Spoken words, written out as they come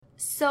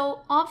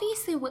So,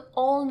 obviously, we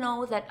all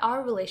know that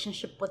our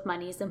relationship with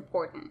money is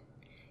important.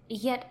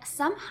 Yet,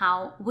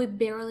 somehow, we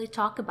barely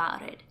talk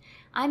about it.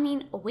 I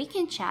mean, we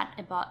can chat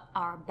about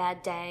our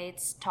bad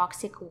dates,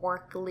 toxic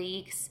work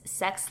colleagues,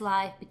 sex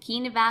life,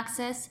 bikini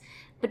access,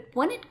 but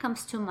when it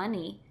comes to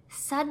money,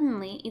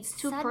 suddenly it's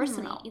too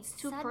personal. It's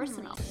too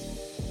personal.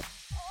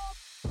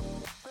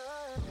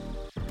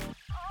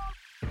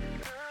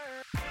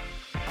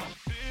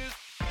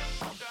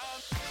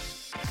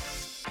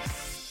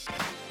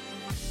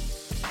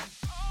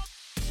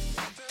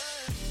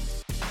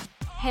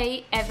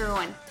 Hey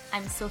everyone,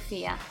 I'm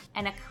Sophia,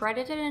 an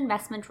accredited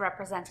investment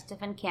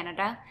representative in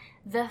Canada,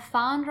 the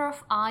founder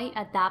of I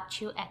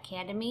Adapt You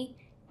Academy,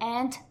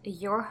 and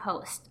your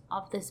host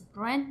of this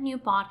brand new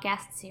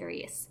podcast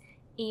series,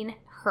 In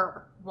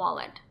Her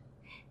Wallet.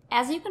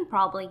 As you can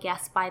probably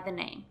guess by the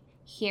name,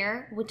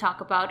 here we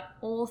talk about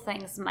all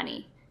things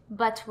money,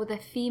 but with a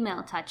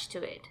female touch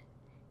to it.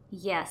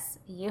 Yes,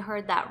 you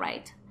heard that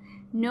right.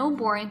 No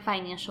boring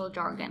financial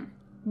jargon,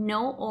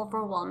 no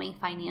overwhelming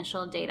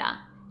financial data,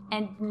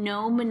 and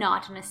no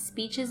monotonous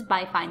speeches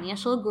by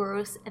financial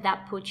gurus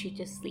that put you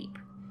to sleep.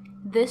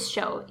 This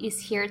show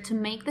is here to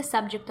make the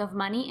subject of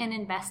money and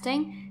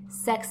investing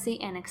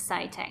sexy and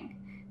exciting.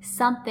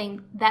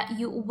 Something that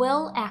you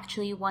will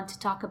actually want to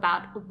talk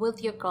about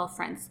with your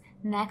girlfriends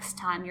next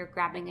time you're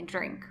grabbing a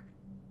drink.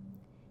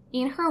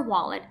 In Her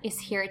Wallet is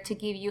here to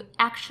give you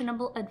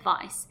actionable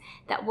advice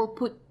that will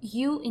put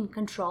you in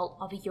control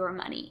of your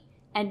money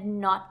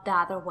and not the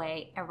other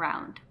way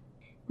around.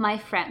 My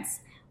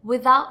friends,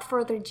 without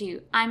further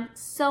ado, I'm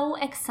so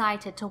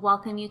excited to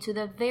welcome you to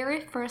the very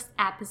first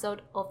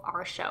episode of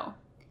our show.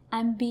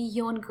 I'm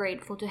beyond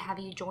grateful to have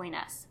you join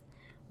us.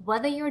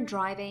 Whether you're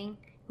driving,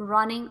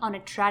 running on a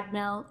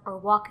treadmill, or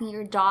walking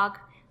your dog,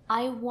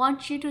 I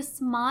want you to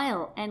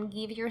smile and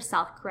give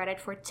yourself credit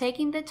for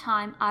taking the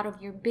time out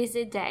of your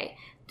busy day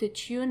to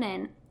tune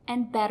in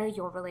and better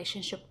your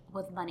relationship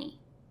with money.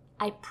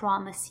 I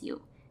promise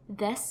you,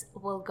 this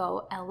will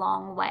go a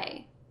long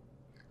way.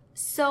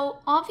 So,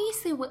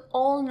 obviously, we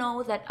all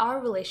know that our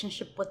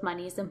relationship with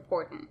money is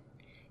important.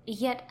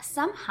 Yet,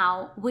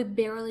 somehow, we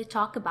barely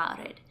talk about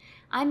it.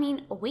 I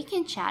mean, we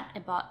can chat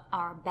about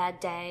our bad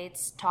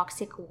dates,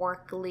 toxic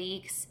work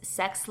colleagues,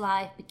 sex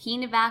life,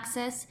 bikini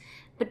access,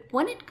 but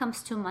when it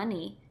comes to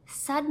money,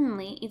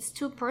 suddenly it's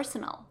too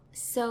personal.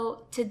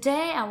 So,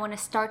 today I want to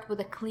start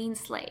with a clean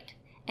slate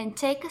and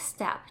take a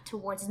step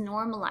towards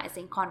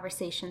normalizing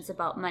conversations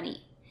about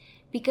money.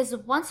 Because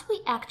once we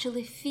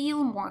actually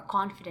feel more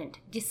confident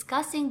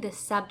discussing this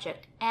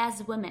subject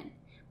as women,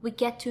 we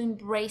get to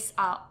embrace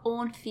our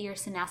own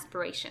fears and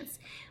aspirations.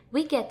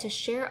 We get to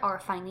share our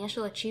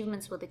financial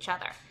achievements with each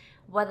other,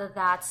 whether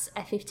that's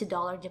a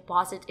 $50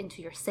 deposit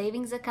into your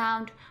savings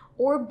account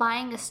or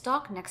buying a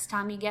stock next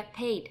time you get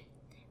paid.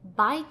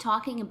 By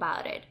talking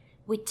about it,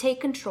 we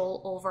take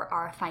control over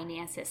our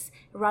finances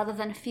rather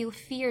than feel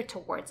fear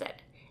towards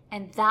it.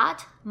 And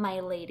that,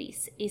 my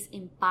ladies, is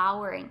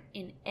empowering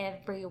in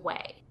every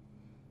way.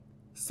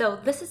 So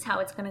this is how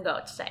it's going to go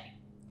today.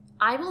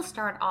 I will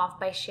start off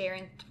by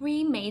sharing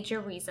 3 major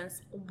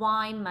reasons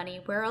why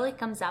money rarely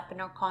comes up in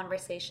our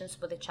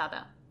conversations with each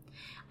other.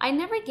 I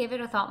never gave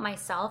it a thought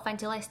myself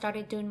until I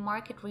started doing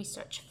market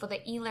research for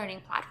the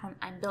e-learning platform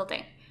I'm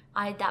building,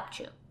 I Adapt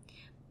You.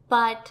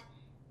 But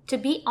to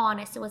be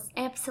honest, it was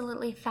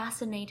absolutely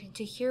fascinating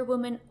to hear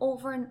women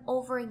over and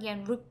over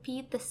again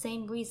repeat the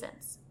same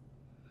reasons.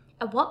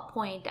 At what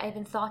point I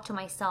even thought to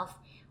myself,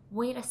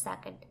 wait a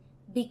second,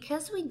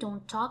 because we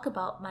don't talk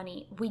about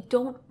money, we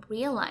don't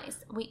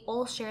realize we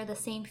all share the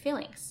same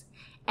feelings.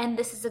 And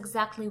this is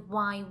exactly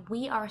why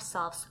we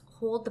ourselves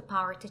hold the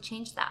power to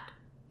change that.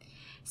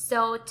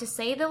 So to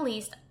say the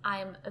least,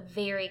 I'm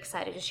very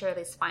excited to share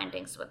these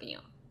findings with you.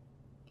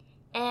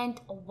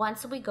 And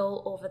once we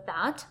go over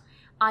that,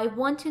 I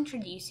want to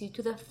introduce you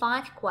to the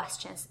 5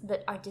 questions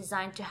that are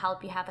designed to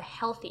help you have a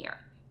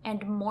healthier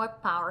and more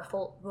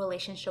powerful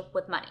relationship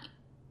with money.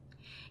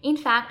 In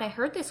fact, I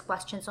heard these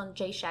questions on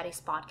Jay Shetty's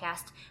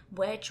podcast,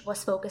 which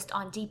was focused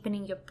on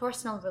deepening your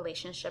personal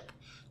relationship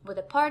with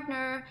a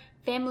partner,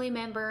 family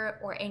member,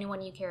 or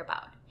anyone you care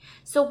about.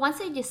 So once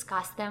I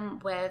discussed them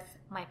with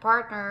my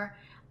partner,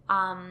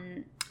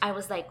 I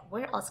was like,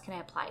 where else can I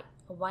apply?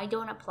 Why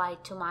don't I apply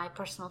to my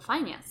personal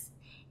finance?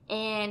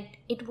 And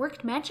it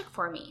worked magic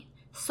for me.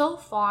 So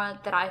far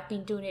that I've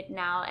been doing it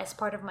now as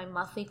part of my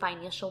monthly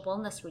financial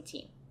wellness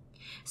routine.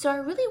 So I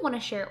really want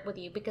to share it with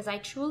you because I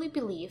truly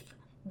believe,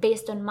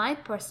 based on my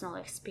personal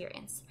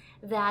experience,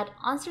 that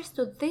answers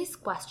to these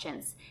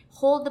questions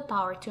hold the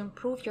power to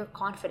improve your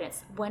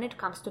confidence when it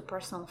comes to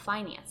personal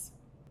finance.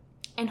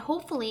 And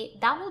hopefully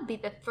that will be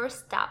the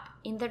first step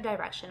in the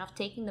direction of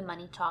taking the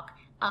money talk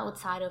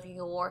outside of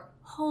your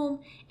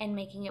home and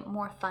making it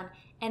more fun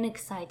and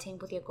exciting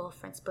with your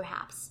girlfriends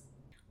perhaps.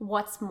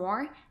 What's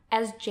more,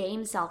 as Jay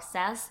himself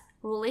says,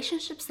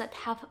 relationships that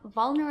have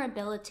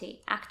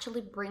vulnerability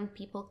actually bring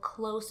people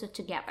closer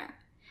together.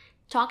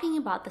 Talking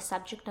about the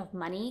subject of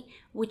money,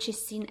 which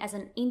is seen as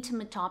an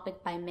intimate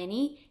topic by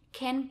many,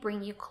 can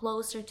bring you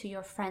closer to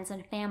your friends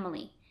and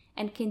family,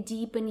 and can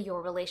deepen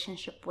your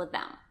relationship with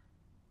them.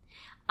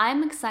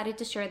 I'm excited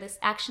to share these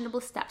actionable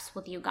steps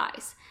with you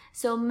guys,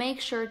 so make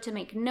sure to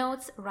make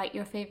notes, write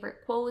your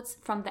favorite quotes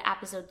from the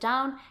episode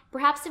down,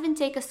 perhaps even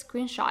take a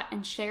screenshot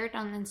and share it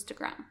on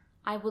Instagram.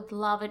 I would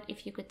love it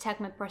if you could tag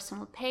my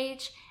personal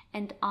page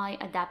and I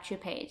Adapt You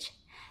page.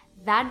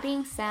 That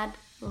being said,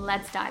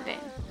 let's dive in.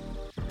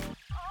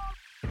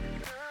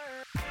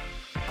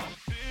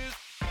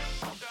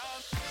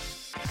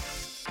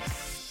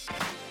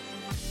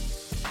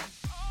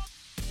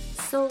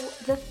 So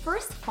the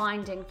first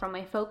finding from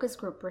my focus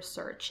group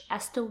research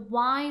as to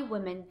why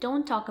women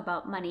don't talk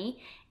about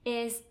money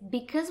is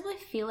because we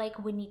feel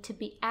like we need to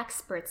be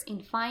experts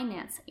in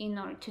finance in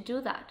order to do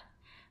that.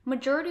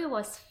 Majority of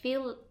us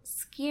feel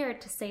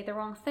scared to say the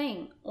wrong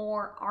thing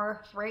or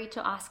are afraid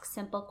to ask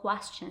simple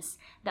questions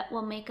that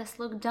will make us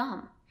look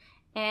dumb.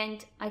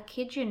 And I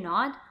kid you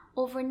not,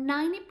 over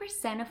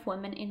 90% of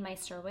women in my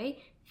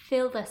survey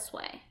feel this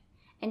way.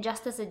 And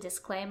just as a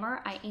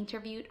disclaimer, I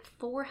interviewed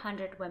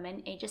 400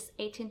 women ages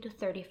 18 to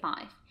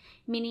 35,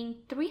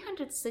 meaning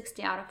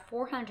 360 out of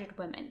 400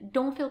 women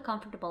don't feel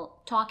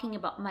comfortable talking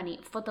about money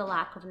for the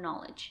lack of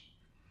knowledge.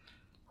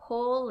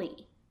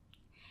 Holy.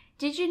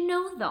 Did you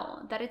know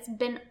though that it's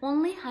been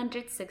only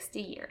 160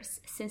 years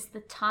since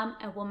the time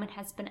a woman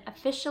has been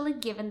officially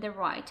given the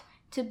right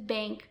to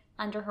bank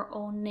under her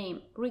own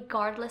name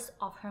regardless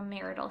of her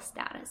marital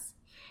status?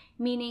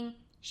 Meaning,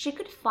 she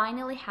could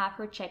finally have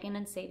her checking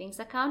and savings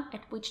account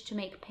at which to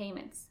make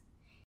payments.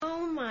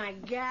 Oh my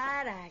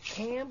God, I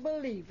can't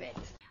believe it.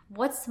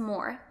 What's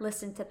more,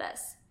 listen to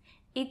this.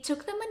 It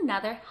took them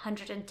another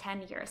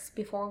 110 years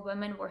before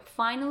women were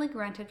finally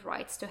granted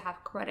rights to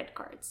have credit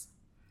cards.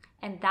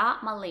 And that,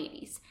 my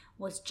ladies,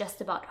 was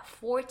just about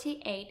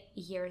 48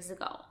 years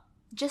ago.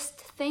 Just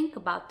think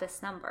about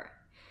this number.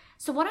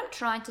 So what I'm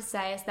trying to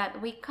say is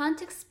that we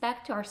can't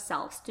expect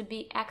ourselves to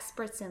be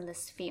experts in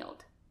this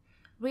field.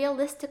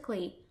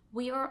 Realistically,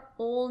 we are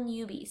all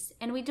newbies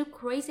and we do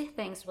crazy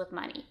things with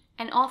money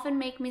and often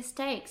make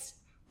mistakes.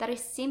 That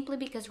is simply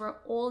because we're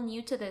all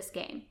new to this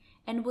game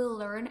and we'll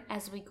learn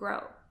as we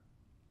grow.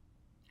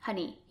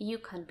 Honey, you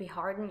can't be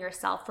hard on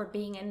yourself for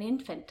being an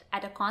infant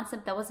at a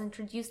concept that was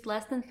introduced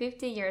less than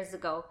 50 years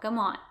ago. Come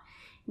on,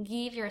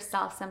 give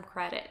yourself some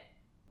credit.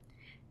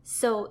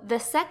 So the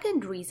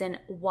second reason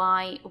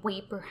why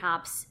we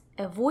perhaps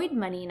avoid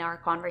money in our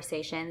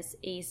conversations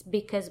is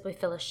because we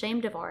feel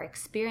ashamed of our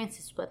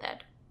experiences with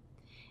it.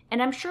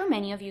 And I'm sure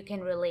many of you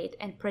can relate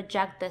and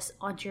project this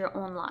onto your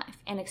own life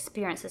and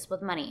experiences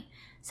with money,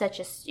 such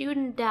as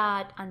student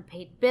debt,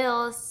 unpaid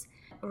bills,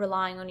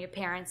 relying on your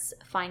parents'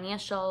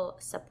 financial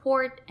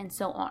support, and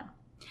so on.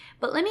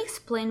 But let me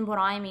explain what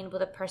I mean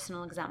with a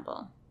personal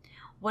example.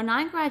 When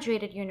I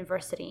graduated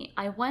university,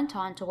 I went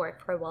on to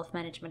work for a wealth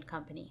management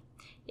company.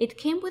 It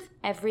came with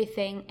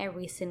everything a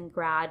recent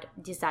grad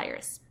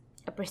desires.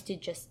 A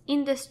prestigious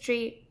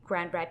industry,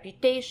 grand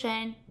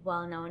reputation,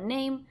 well-known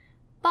name,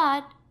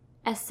 but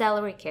a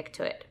salary kick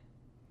to it.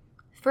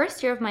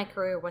 First year of my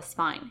career was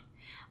fine.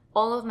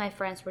 All of my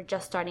friends were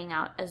just starting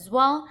out as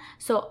well,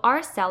 so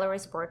our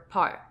salaries were at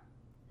par.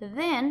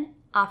 Then,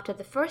 after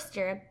the first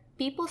year,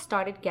 people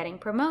started getting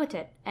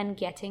promoted and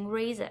getting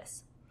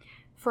raises.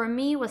 For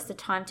me, it was the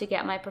time to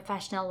get my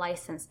professional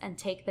license and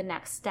take the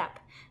next step,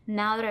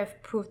 now that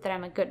I've proved that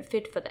I'm a good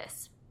fit for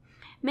this.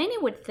 Many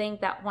would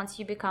think that once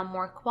you become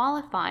more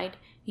qualified,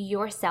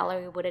 your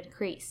salary would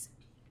increase.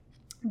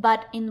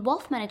 But in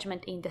wealth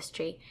management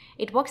industry,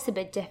 it works a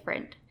bit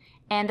different.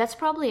 And that's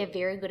probably a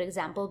very good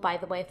example, by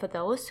the way, for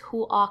those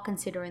who are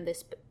considering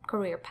this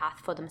career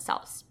path for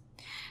themselves.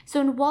 So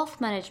in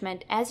wealth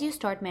management, as you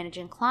start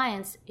managing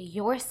clients,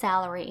 your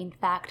salary in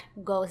fact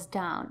goes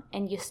down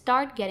and you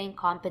start getting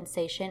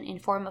compensation in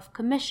form of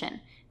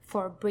commission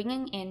for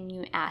bringing in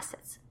new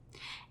assets.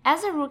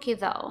 As a rookie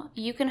though,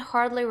 you can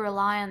hardly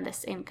rely on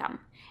this income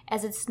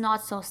as it's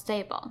not so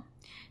stable.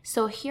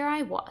 So here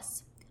I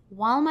was.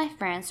 While my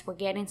friends were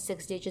getting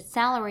 6-digit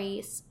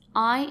salaries,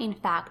 I in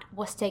fact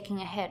was taking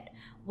a hit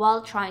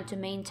while trying to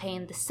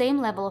maintain the same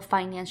level of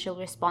financial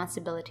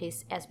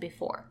responsibilities as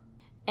before.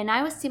 And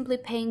I was simply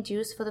paying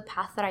dues for the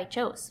path that I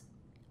chose.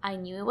 I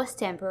knew it was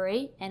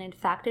temporary, and in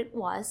fact it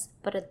was,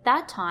 but at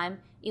that time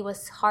it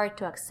was hard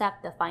to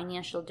accept the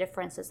financial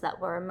differences that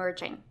were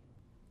emerging.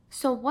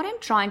 So what I'm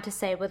trying to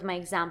say with my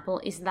example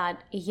is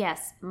that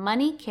yes,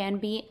 money can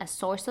be a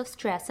source of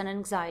stress and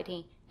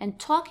anxiety, and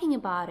talking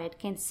about it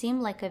can seem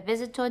like a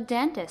visit to a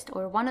dentist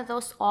or one of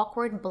those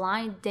awkward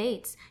blind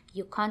dates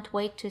you can't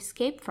wait to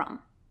escape from.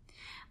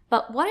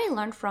 But what I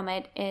learned from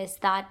it is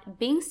that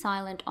being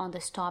silent on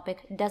this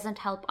topic doesn't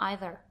help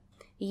either.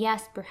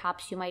 Yes,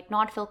 perhaps you might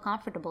not feel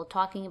comfortable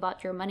talking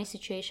about your money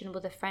situation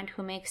with a friend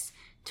who makes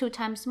 2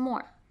 times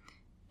more.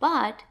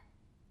 But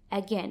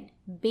again,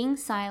 being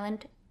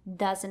silent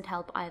doesn't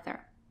help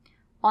either.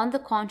 On the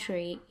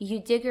contrary, you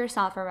dig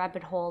yourself a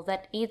rabbit hole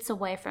that eats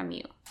away from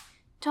you.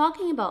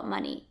 Talking about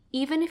money,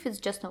 even if it's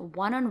just a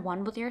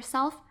one-on-one with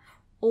yourself,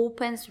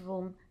 opens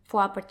room for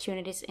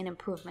opportunities and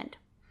improvement.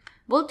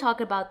 We'll talk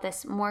about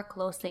this more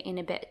closely in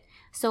a bit,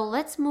 So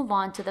let's move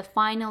on to the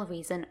final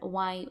reason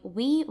why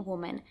we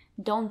women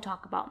don't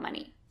talk about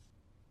money.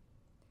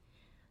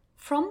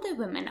 From the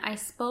women I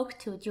spoke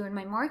to during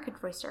my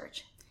market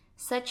research,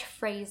 such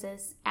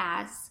phrases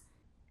as,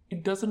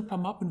 "It doesn't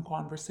come up in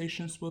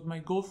conversations with my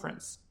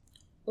girlfriends,"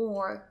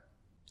 or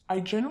 "I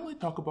generally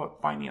talk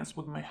about finance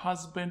with my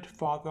husband,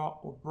 father,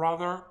 or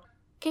brother,"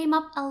 came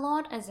up a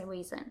lot as a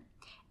reason.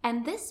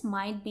 And this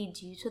might be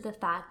due to the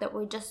fact that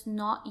we're just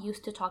not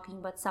used to talking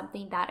about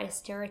something that is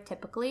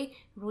stereotypically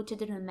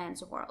rooted in a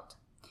man's world.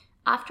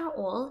 After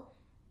all,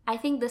 I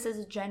think this is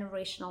a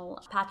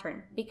generational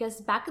pattern because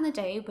back in the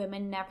day,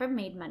 women never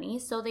made money,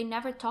 so they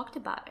never talked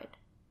about it.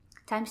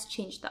 Times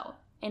change though,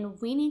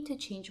 and we need to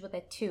change with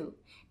it too,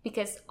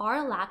 because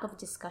our lack of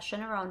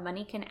discussion around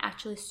money can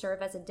actually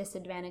serve as a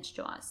disadvantage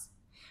to us.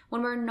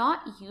 When we're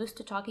not used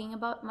to talking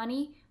about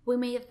money, we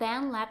may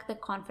then lack the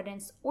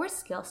confidence or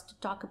skills to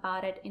talk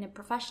about it in a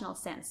professional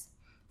sense.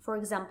 For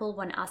example,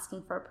 when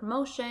asking for a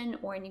promotion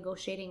or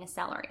negotiating a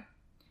salary.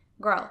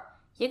 Girl,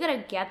 you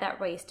gotta get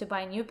that raise to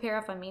buy a new pair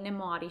of Amina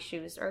Moadi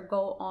shoes or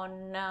go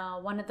on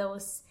one of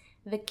those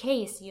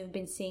vacays you've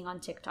been seeing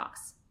on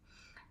TikToks.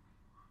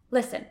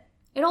 Listen,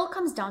 it all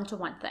comes down to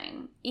one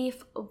thing.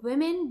 If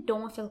women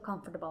don't feel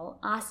comfortable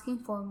asking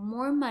for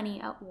more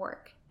money at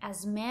work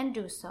as men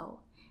do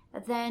so,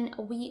 then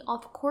we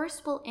of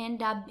course will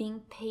end up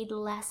being paid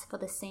less for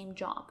the same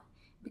job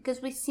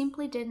because we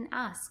simply didn't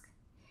ask.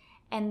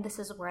 And this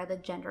is where the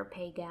gender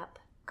pay gap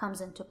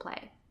comes into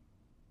play.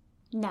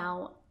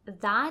 Now,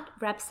 that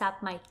wraps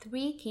up my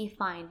 3 key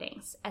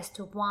findings as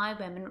to why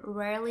women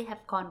rarely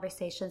have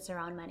conversations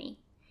around money.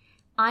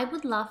 I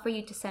would love for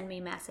you to send me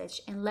a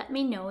message and let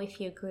me know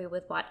if you agree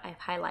with what I've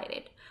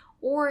highlighted,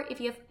 or if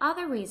you have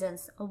other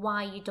reasons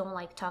why you don't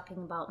like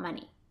talking about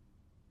money.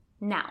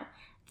 Now,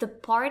 the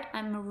part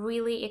I'm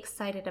really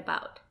excited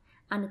about,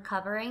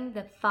 uncovering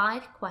the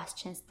 5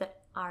 questions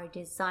that are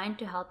designed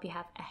to help you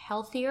have a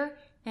healthier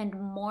and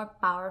more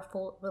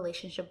powerful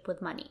relationship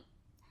with money.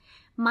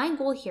 My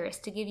goal here is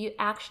to give you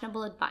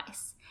actionable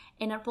advice,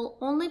 and it will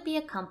only be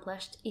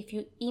accomplished if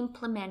you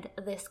implement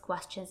these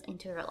questions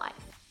into your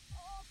life.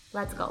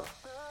 Let's go.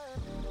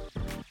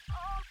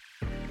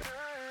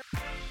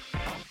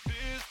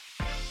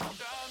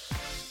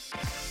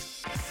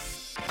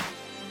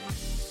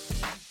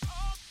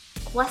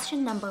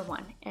 Question number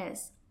 1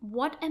 is,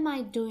 what am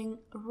I doing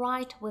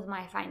right with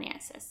my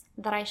finances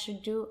that I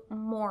should do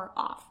more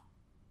of?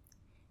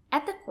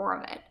 At the core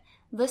of it,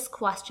 this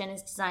question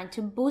is designed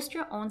to boost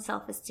your own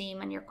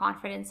self-esteem and your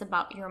confidence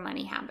about your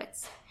money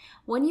habits.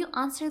 When you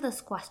answer this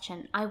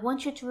question, I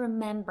want you to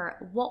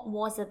remember what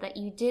was it that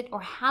you did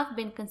or have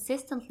been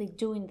consistently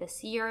doing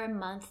this year,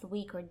 month,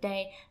 week, or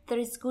day that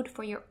is good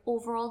for your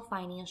overall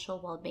financial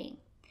well-being.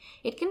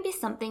 It can be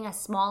something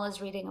as small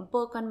as reading a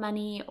book on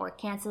money or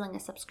canceling a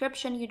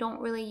subscription you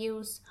don't really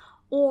use,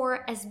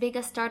 or as big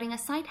as starting a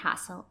side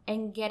hustle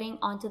and getting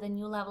onto the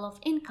new level of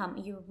income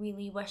you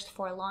really wished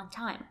for a long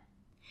time.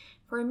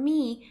 For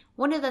me,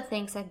 one of the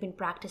things I've been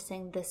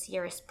practicing this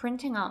year is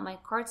printing out my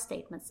card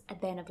statements at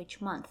the end of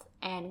each month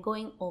and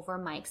going over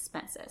my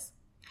expenses.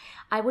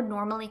 I would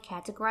normally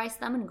categorize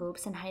them in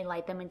groups and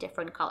highlight them in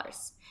different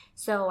colors,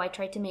 so I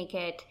try to make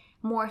it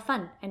more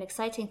fun and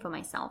exciting for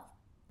myself.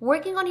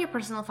 Working on your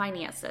personal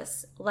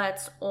finances,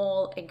 let's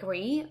all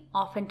agree,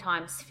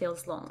 oftentimes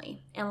feels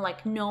lonely and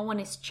like no one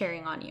is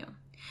cheering on you.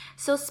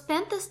 So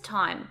spend this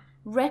time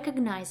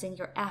recognizing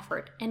your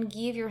effort and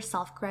give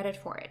yourself credit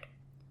for it.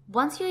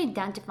 Once you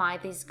identify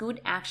these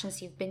good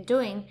actions you've been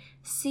doing,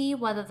 see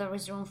whether there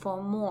is room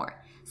for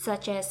more,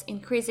 such as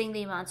increasing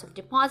the amounts of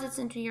deposits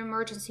into your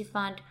emergency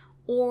fund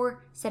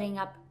or setting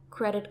up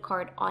credit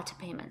card auto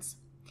payments.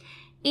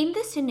 In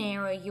this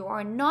scenario, you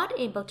are not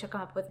able to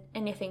come up with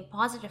anything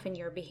positive in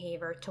your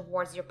behavior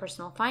towards your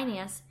personal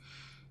finance,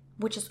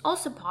 which is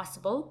also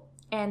possible,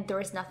 and there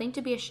is nothing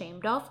to be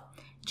ashamed of.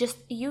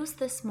 Just use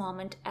this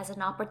moment as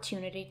an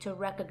opportunity to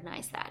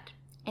recognize that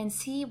and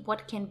see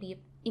what can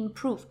be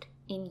improved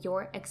in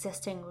your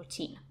existing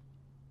routine.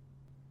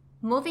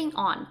 Moving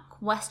on,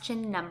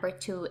 question number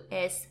 2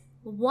 is,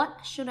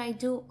 what should I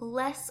do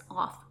less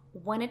of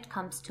when it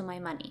comes to my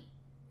money?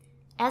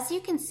 As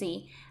you can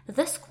see,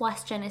 this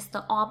question is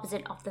the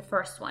opposite of the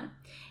first one,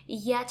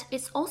 yet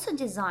it's also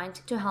designed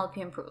to help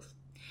you improve.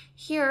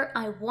 Here,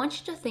 I want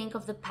you to think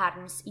of the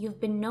patterns you've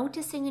been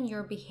noticing in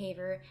your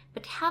behavior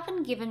but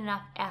haven't given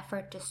enough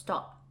effort to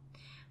stop.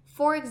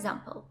 For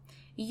example,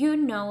 you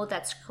know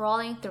that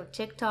scrolling through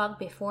TikTok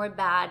before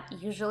bed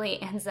usually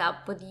ends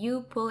up with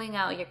you pulling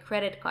out your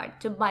credit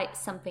card to buy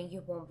something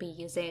you won't be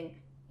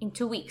using in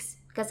 2 weeks,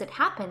 because it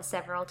happens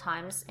several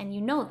times and you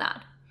know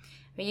that.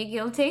 Are you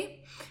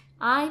guilty?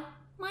 I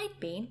might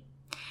be.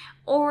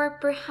 Or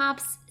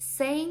perhaps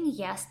saying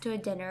yes to a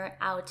dinner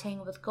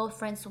outing with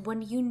girlfriends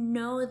when you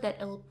know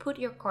that it'll put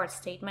your card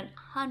statement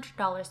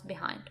 $100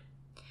 behind.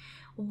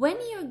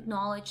 When you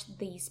acknowledge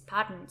these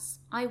patterns,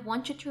 I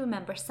want you to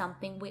remember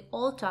something we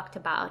all talked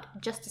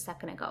about just a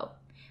second ago.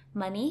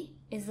 Money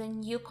is a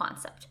new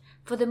concept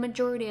for the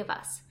majority of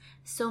us,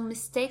 so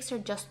mistakes are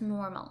just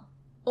normal.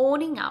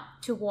 Owning up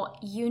to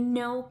what you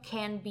know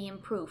can be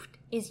improved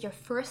is your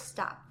first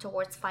step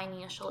towards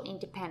financial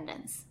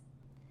independence.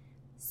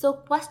 So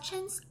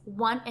questions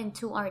 1 and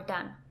 2 are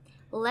done.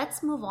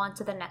 Let's move on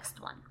to the next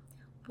one.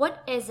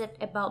 What is it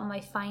about my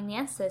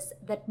finances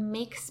that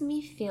makes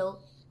me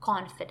feel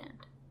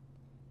confident?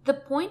 The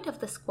point of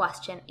this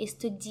question is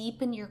to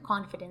deepen your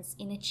confidence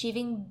in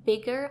achieving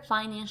bigger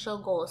financial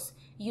goals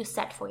you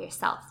set for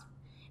yourself.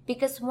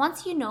 Because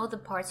once you know the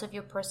parts of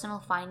your personal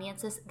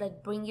finances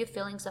that bring you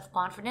feelings of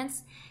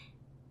confidence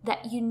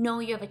that you know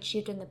you have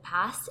achieved in the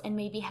past and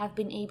maybe have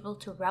been able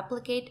to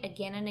replicate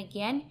again and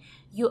again,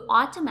 you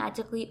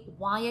automatically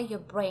wire your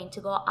brain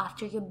to go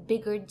after your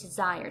bigger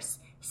desires,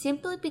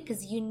 simply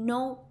because you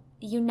know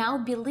you now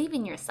believe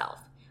in yourself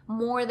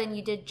more than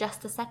you did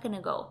just a second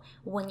ago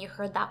when you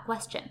heard that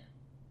question.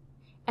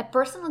 A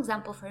personal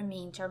example for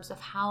me in terms of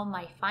how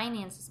my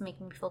finances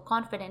make me feel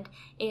confident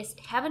is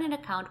having an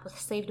account with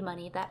saved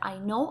money that I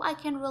know I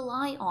can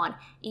rely on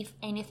if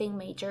anything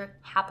major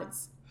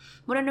happens.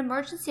 When an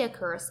emergency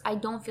occurs, I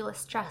don't feel as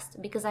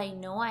stressed because I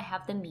know I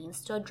have the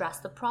means to address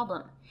the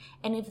problem.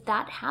 And if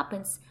that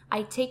happens,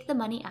 I take the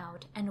money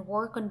out and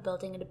work on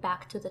building it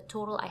back to the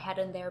total I had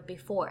in there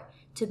before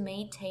to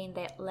maintain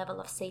that level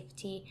of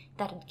safety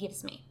that it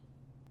gives me.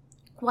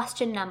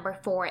 Question number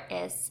 4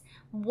 is,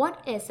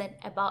 what is it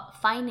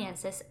about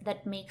finances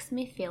that makes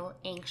me feel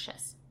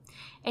anxious?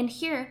 And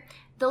here,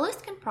 the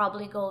list can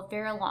probably go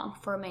very long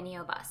for many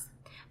of us.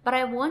 But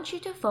I want you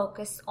to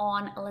focus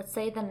on, let's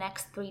say, the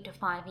next 3 to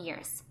 5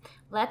 years.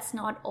 Let's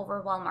not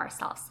overwhelm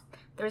ourselves.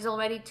 There's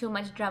already too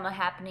much drama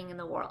happening in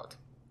the world.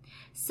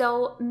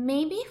 So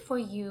maybe for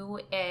you,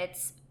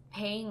 it's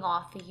paying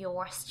off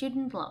your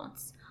student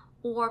loans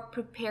or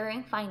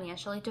preparing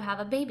financially to have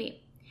a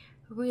baby.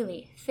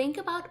 Really, think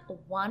about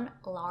one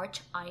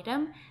large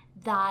item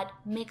that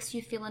makes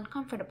you feel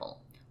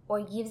uncomfortable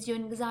or gives you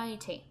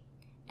anxiety.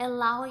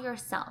 Allow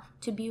yourself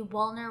to be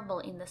vulnerable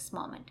in this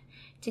moment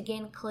to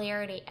gain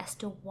clarity as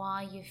to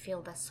why you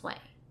feel this way.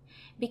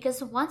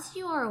 Because once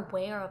you are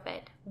aware of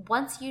it,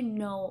 once you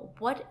know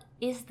what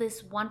is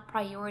this one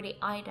priority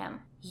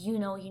item you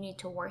know you need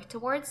to work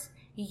towards,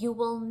 you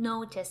will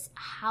notice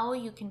how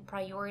you can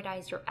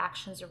prioritize your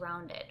actions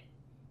around it.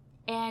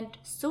 And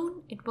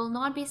soon it will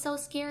not be so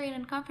scary and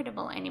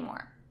uncomfortable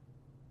anymore.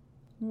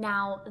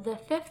 Now, the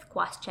 5th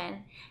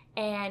question,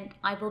 and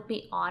I will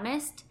be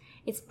honest,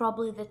 it's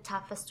probably the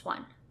toughest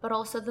one, but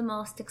also the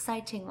most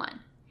exciting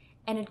one.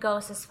 And it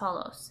goes as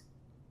follows.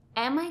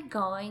 Am I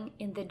going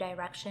in the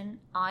direction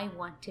I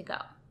want to go?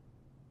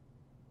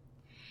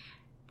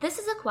 This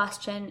is a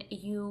question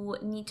you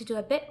need to do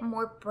a bit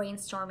more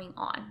brainstorming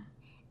on,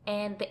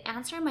 and the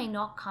answer might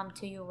not come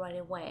to you right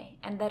away,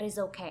 and that is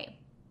okay.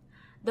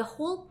 The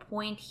whole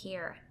point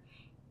here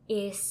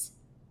is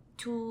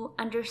to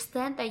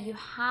understand that you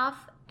have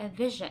a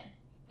vision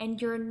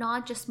and you're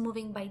not just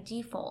moving by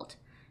default,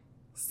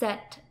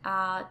 set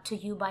to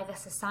you by the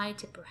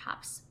society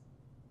perhaps.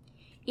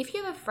 If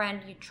you have a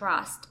friend you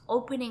trust,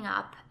 opening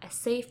up a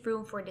safe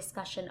room for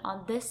discussion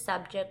on this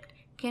subject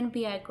can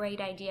be a great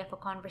idea for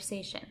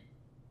conversation.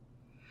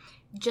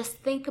 Just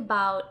think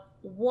about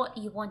what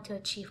you want to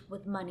achieve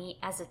with money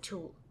as a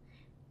tool.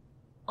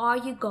 Are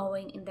you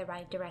going in the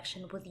right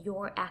direction with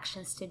your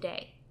actions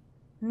today?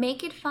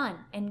 Make it fun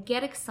and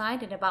get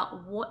excited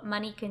about what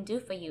money can do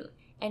for you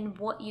and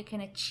what you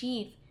can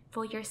achieve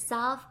for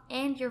yourself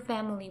and your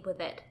family with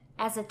it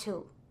as a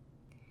tool.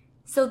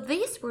 So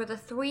these were the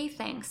 3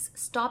 things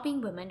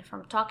stopping women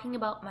from talking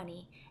about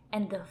money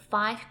and the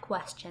 5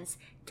 questions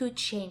to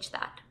change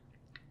that.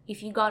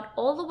 If you got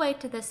all the way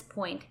to this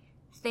point,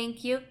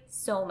 thank you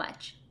so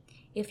much.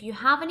 If you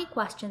have any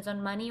questions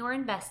on money or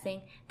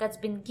investing that's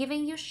been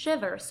giving you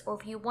shivers, or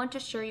if you want to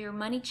share your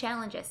money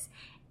challenges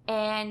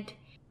and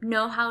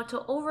know how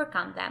to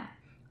overcome them,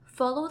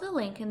 follow the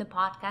link in the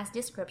podcast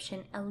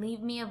description and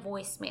leave me a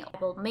voicemail.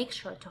 I will make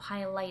sure to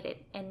highlight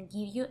it and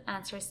give you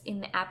answers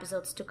in the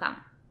episodes to come.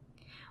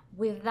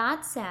 With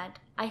that said,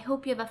 I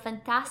hope you have a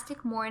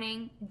fantastic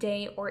morning,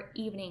 day, or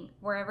evening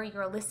wherever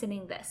you're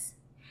listening this.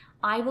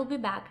 I will be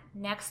back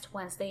next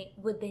Wednesday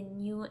with a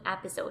new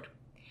episode.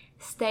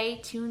 Stay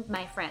tuned,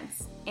 my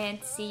friends,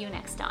 and see you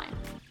next time.